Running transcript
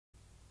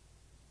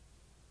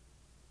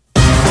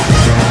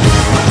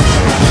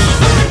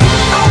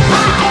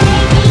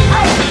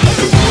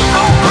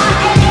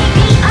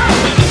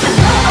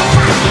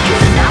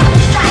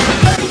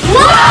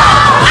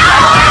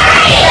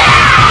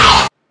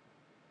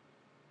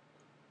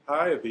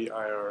Hi, the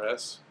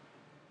IRS.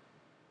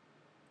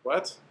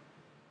 What?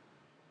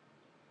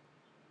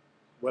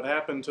 What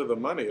happened to the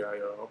money I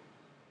owe?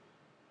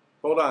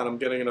 Hold on, I'm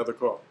getting another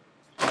call.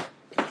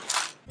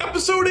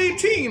 Episode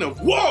 18 of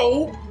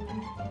Whoa!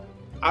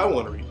 I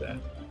want to read that.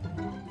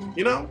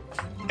 You know,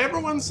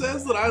 everyone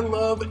says that I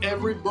love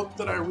every book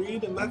that I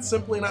read, and that's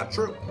simply not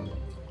true.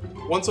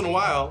 Once in a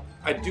while,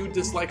 I do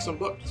dislike some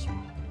books.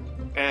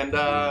 And,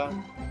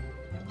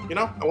 you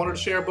know, I wanted to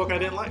share a book I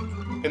didn't like.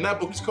 And that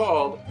book is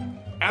called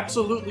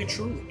Absolutely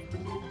Truly.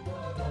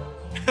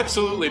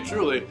 Absolutely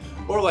Truly.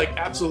 Or like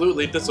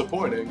Absolutely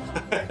Disappointing.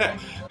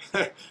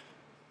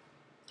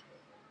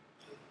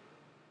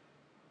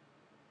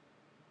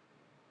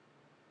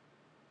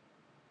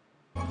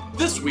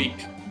 This week,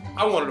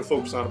 I wanted to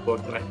focus on a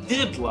book that I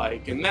did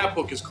like, and that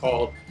book is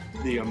called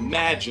The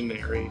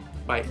Imaginary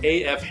by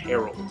A.F.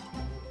 Harrold,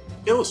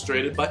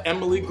 illustrated by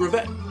Emily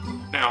Gravett.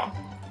 Now,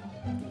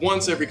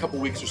 once every couple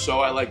weeks or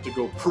so, I like to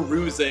go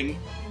perusing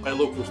my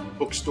local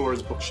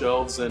bookstores'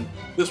 bookshelves, and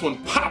this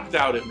one popped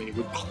out at me,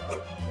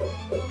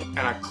 and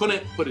I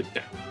couldn't put it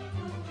down.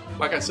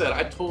 Like I said,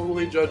 I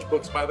totally judge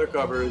books by their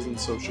covers, and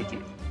so should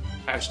you.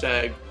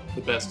 Hashtag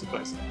the best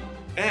advice.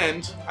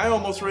 And I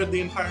almost read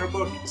the entire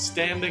book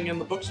standing in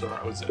the bookstore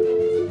I was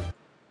in.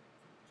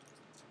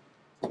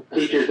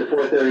 Teachers, the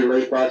 4:30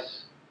 late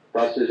bus.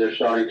 Buses are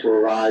starting to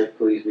arrive.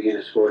 Please begin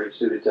escorting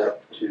students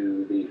up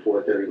to the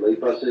 4:30 late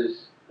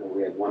buses.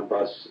 We have one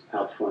bus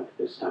out front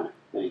this time.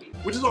 Thank you.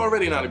 Which is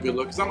already not a good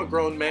look, because I'm a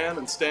grown man,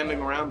 and standing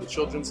around the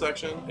children's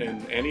section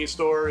in any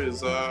store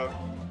is,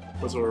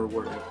 what's the word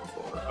we're looking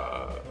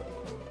for?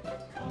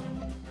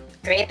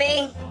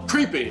 Creepy?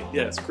 Creepy,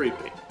 yes,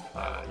 creepy.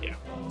 Yeah.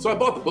 So I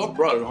bought the book,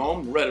 brought it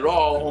home, read it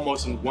all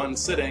almost in one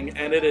sitting,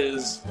 and it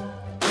is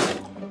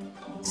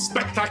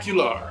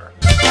spectacular.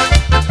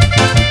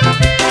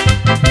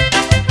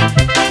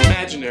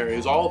 Imaginary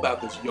is all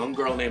about this young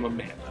girl named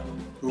Amanda,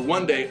 who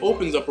one day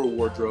opens up her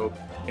wardrobe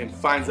and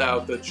finds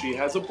out that she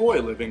has a boy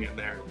living in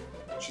there.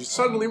 She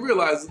suddenly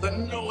realizes that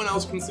no one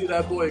else can see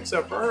that boy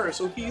except for her,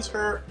 so he's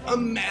her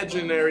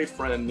imaginary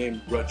friend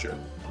named Roger.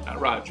 Not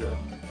Roger.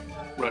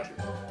 Roger.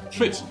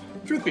 Which,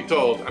 truth be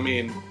told, I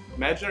mean,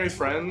 imaginary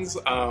friends,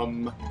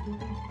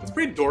 it's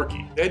pretty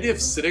dorky. The idea of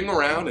sitting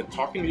around and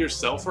talking to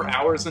yourself for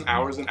hours and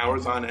hours and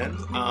hours on end,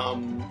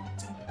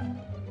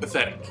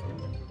 pathetic.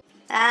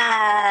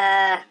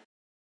 I'm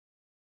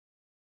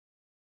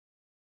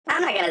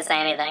not gonna say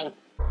anything.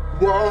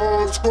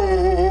 Wasko!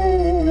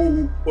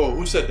 Whoa,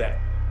 who said that?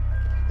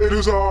 It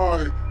is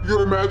I,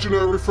 your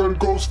imaginary friend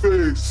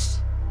Ghostface.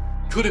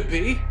 Could it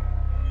be?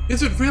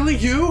 Is it really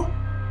you?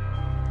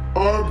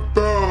 I'm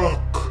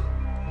back.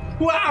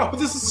 Wow,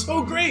 this is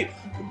so great!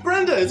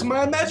 Brenda is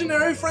my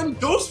imaginary friend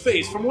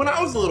Ghostface from when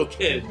I was a little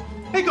kid.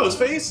 Hey,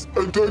 Ghostface!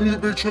 And then you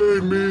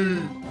betrayed me.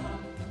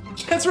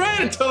 That's right,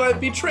 until I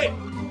betrayed...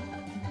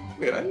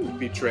 Wait, I didn't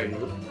betray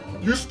you.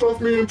 You stuffed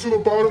me into the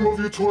bottom of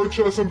your toy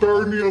chest and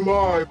buried me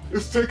alive.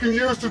 It's taken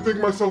years to dig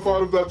myself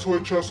out of that toy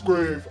chest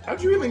grave.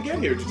 How'd you even get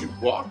here? Did you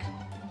walk?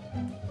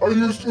 I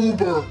used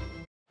Uber.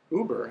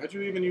 Uber? How'd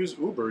you even use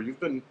Uber? You've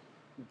been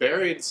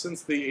buried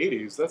since the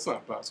 80s. That's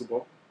not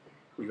possible.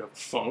 You have a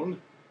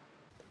phone?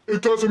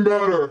 It doesn't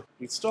matter.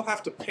 You'd still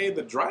have to pay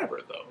the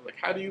driver, though. Like,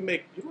 how do you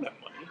make... You don't have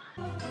money.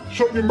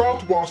 Shut your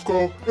mouth,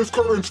 Wasko. It's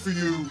curtains for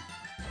you.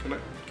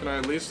 Can I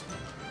at least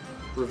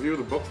review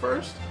the book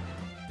first?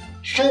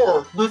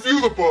 Sure, review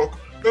the book,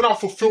 then I'll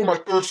fulfill my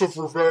thirst of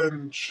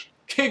revenge.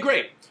 Okay,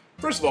 great.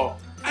 First of all,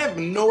 I have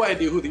no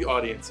idea who the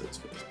audience is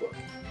for this book.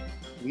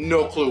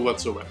 No clue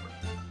whatsoever.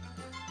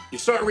 You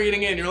start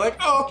reading it and you're like,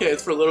 oh, okay,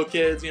 it's for little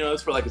kids, you know,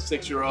 it's for like a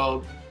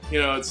 6-year-old.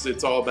 You know,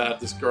 it's all about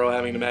this girl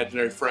having an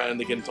imaginary friend,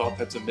 they get into all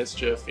types of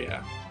mischief,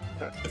 yeah.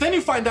 But then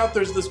you find out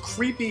there's this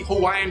creepy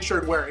Hawaiian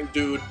shirt wearing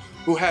dude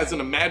who has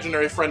an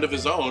imaginary friend of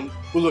his own,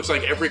 who looks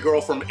like every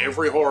girl from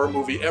every horror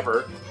movie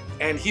ever,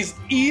 and he's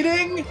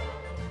eating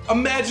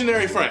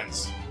imaginary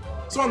friends.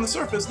 So on the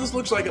surface, this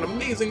looks like an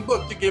amazing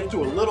book to give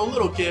to a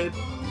little kid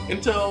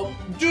until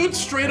dude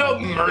straight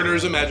up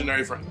murders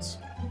imaginary friends.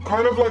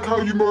 Kind of like how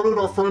you murdered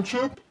our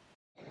friendship?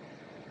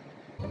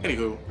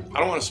 Anywho, I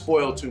don't want to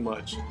spoil too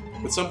much,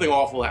 but something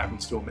awful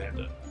happens to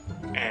Amanda,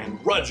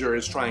 and Roger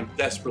is trying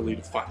desperately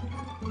to find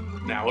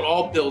her. Now, it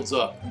all builds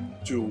up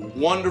to a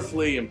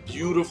wonderfully and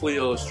beautifully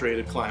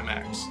illustrated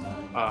climax.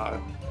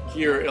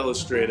 Here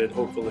illustrated,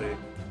 hopefully,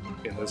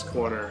 in this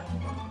corner,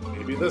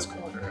 maybe this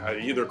corner,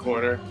 either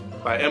corner,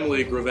 by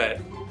Emily Gravett.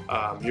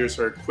 Here's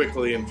her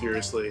quickly and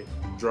furiously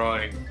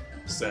drawing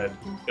said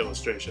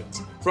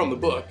illustrations from the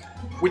book,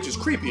 which is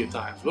creepy at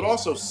times, but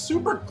also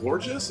super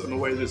gorgeous in the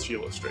way that she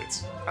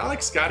illustrates. I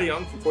like Scotty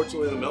Young from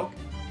Fortunately the Milk.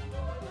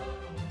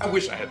 I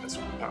wish I had this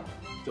superpower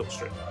to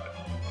illustrate like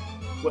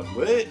that.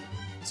 What?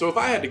 So if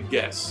I had to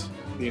guess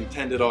the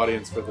intended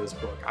audience for this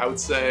book, I would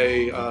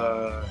say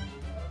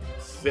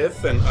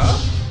 5th and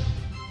up,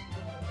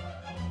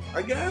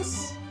 I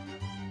guess?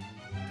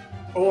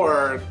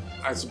 Or,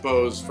 I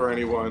suppose, for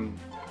anyone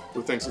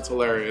who thinks it's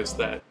hilarious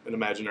that an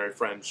imaginary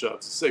friend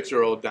shoves a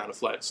 6-year-old down a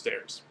flight of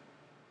stairs.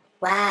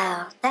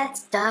 Wow,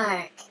 that's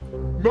dark.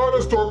 Not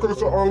as dark as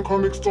the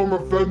oncoming storm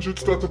of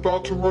vengeance that's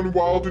about to run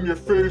wild in your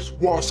face,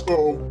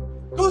 Wasko.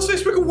 Let's say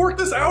we could work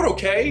this out,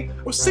 okay?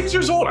 I was 6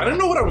 years old. I didn't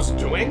know what I was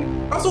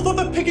doing. I also thought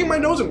that picking my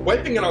nose and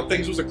wiping it on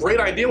things was a great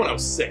idea when I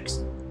was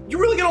 6. You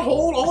really gonna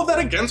hold all of that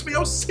against me? I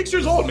was 6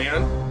 years old,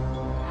 man.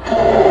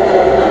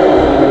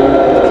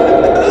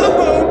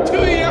 Oh, I'm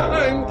too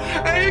young.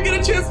 I didn't get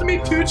a chance to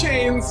meet 2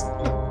 Chainz.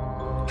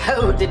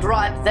 Hold it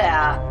right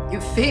there, you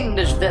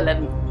fiendish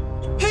villain.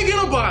 Pig in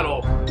a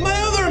bottle. My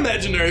other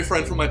imaginary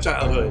friend from my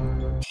childhood.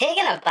 Pig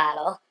in a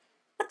bottle?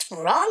 What's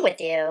wrong with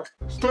you?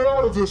 Stay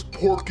out of this,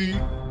 Porky.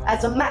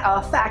 As a matter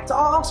of fact, I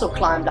also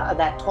climbed out of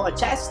that toy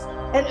chest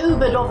and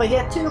Ubered over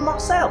here too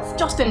myself,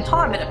 just in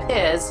time it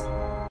appears.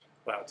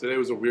 Wow, today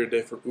was a weird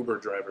day for Uber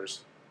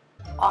drivers.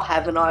 I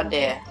have an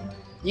idea.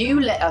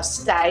 You let us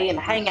stay and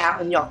hang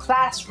out in your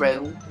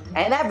classroom,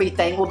 and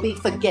everything will be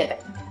forgiven.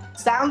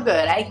 Sound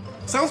good, eh?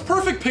 Sounds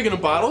perfect, pig in a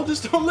bottle.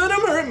 Just don't let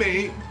him hurt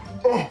me.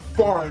 Oh,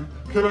 fine.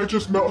 Can I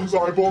just melt his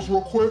eyeballs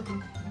real quick?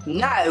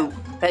 No,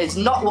 that is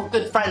not what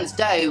good friends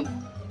do.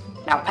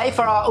 Now pay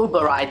for our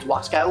Uber rides,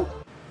 Wasko.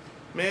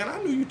 Man,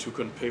 I knew you two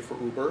couldn't pay for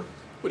Uber.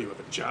 What, do you have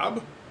a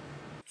job?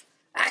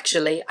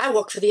 Actually, I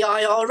work for the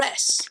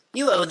IRS.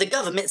 You owe the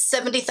government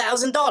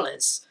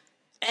 $70,000.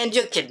 And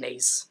your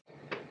kidneys.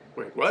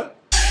 Wait, what?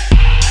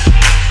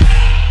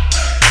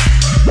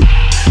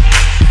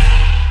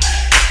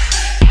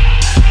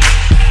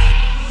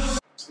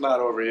 It's not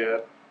over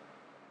yet.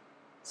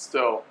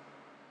 Still,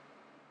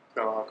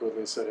 gonna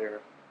awkwardly sit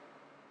here.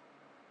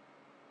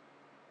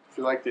 If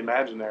you like the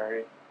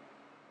imaginary,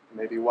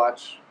 maybe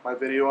watch my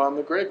video on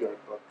the Graveyard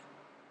Book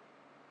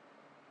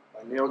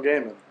by Neil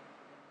Gaiman.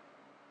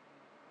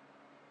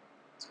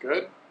 It's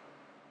good.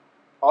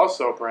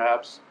 Also,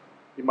 perhaps,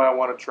 you might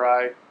want to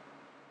try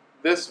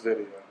this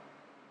video.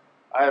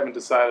 I haven't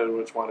decided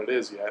which one it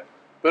is yet,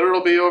 but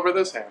it'll be over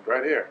this hand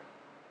right here.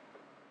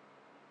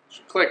 You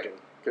should click it,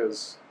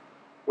 because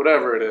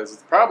whatever it is,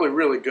 it's probably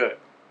really good,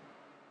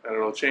 and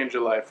it'll change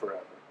your life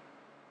forever.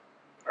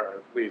 Or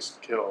at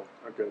least kill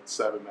a good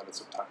 7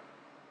 minutes of time.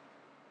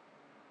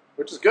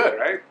 Which is good,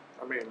 right?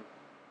 I mean,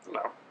 you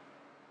know,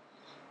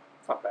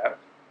 it's not bad.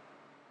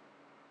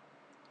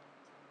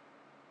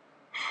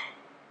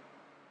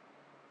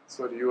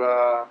 So do you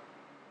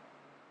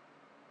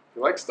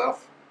like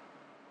stuff?